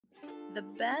The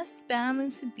best spam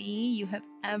musubi you have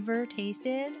ever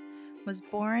tasted was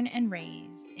born and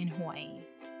raised in Hawaii.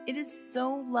 It is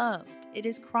so loved. It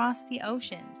has crossed the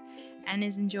oceans and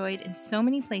is enjoyed in so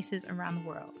many places around the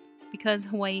world. Because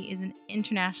Hawaii is an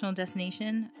international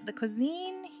destination, the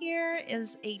cuisine here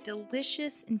is a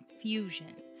delicious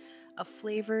infusion of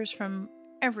flavors from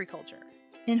every culture.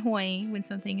 In Hawaii, when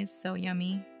something is so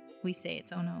yummy, we say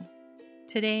it's ono.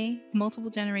 Today, multiple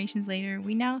generations later,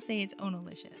 we now say it's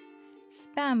onolicious.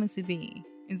 Spam musubi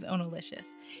is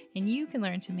onolicious, and you can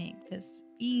learn to make this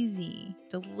easy,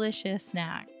 delicious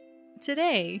snack.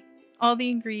 Today, all the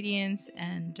ingredients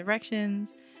and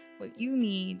directions, what you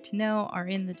need to know, are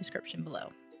in the description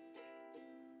below.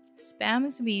 Spam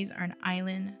musubis are an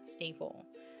island staple.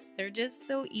 They're just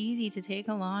so easy to take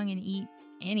along and eat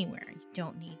anywhere. You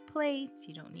don't need plates,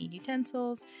 you don't need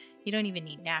utensils, you don't even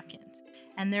need napkins.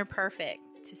 And they're perfect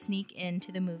to sneak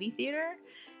into the movie theater.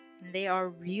 They are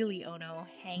really ono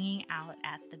hanging out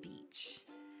at the beach.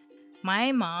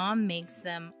 My mom makes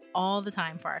them all the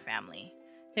time for our family.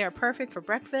 They are perfect for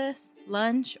breakfast,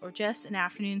 lunch, or just an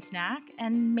afternoon snack,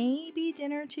 and maybe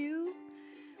dinner too.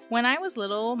 When I was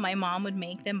little, my mom would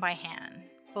make them by hand.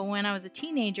 But when I was a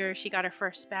teenager, she got her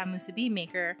first spam musubi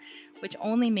maker, which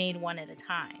only made one at a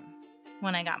time.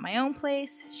 When I got my own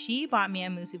place, she bought me a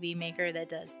musubi maker that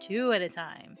does 2 at a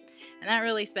time. And that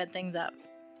really sped things up.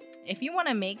 If you want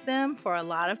to make them for a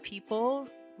lot of people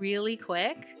really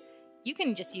quick, you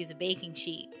can just use a baking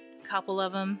sheet, a couple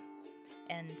of them,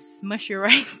 and smush your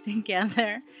rice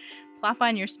together. Plop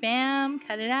on your spam,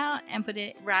 cut it out, and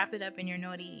wrap it up in your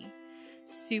nori.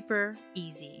 Super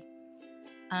easy.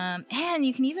 And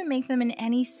you can even make them in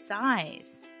any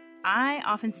size. I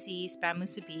often see spam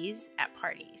musubis at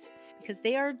parties because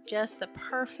they are just the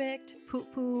perfect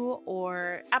pupu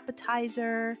or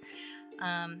appetizer.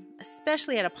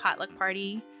 Especially at a potluck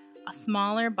party, a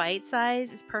smaller bite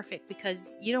size is perfect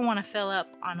because you don't want to fill up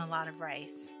on a lot of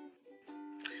rice.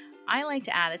 I like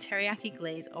to add a teriyaki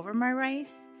glaze over my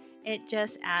rice. It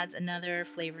just adds another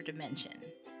flavor dimension.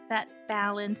 That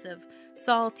balance of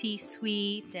salty,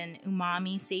 sweet, and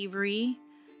umami, savory.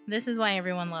 This is why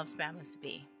everyone loves spam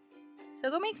musubi. So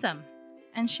go make some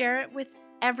and share it with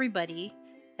everybody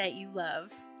that you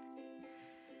love.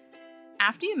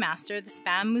 After you master the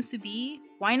spam musubi,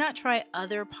 why not try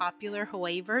other popular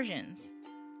Hawaii versions?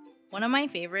 One of my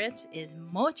favorites is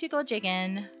mochiko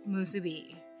chicken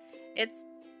musubi. It's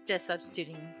just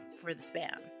substituting for the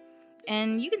spam.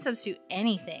 And you can substitute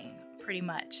anything, pretty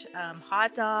much.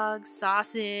 Hot dogs,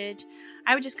 sausage.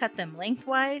 I would just cut them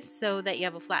lengthwise so that you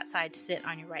have a flat side to sit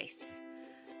on your rice.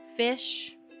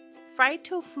 Fish. Fried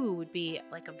tofu would be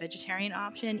like a vegetarian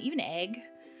option. Even egg.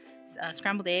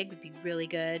 Scrambled egg would be really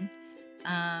good.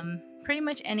 Pretty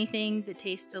much anything that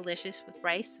tastes delicious with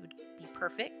rice would be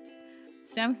perfect.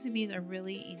 Spam musubis are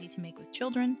really easy to make with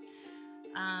children.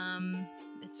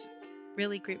 It's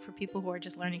really great for people who are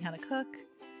just learning how to cook.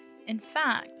 In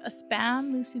fact, a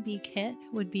spam musubi kit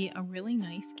would be a really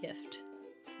nice gift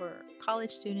for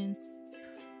college students.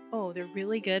 Oh, they're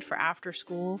really good for after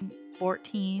school, sport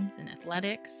teams, and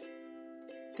athletics.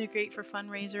 They're great for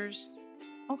fundraisers,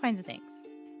 all kinds of things.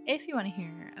 If you want to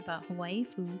hear about Hawaii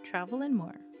food, travel, and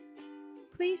more,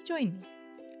 please join me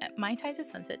at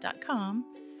mai'ssunset.com,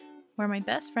 where my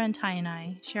best friend Ty and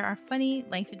I share our funny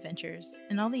life adventures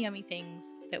and all the yummy things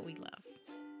that we love.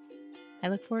 I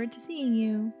look forward to seeing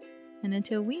you, and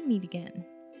until we meet again,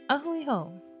 ahui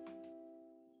ho!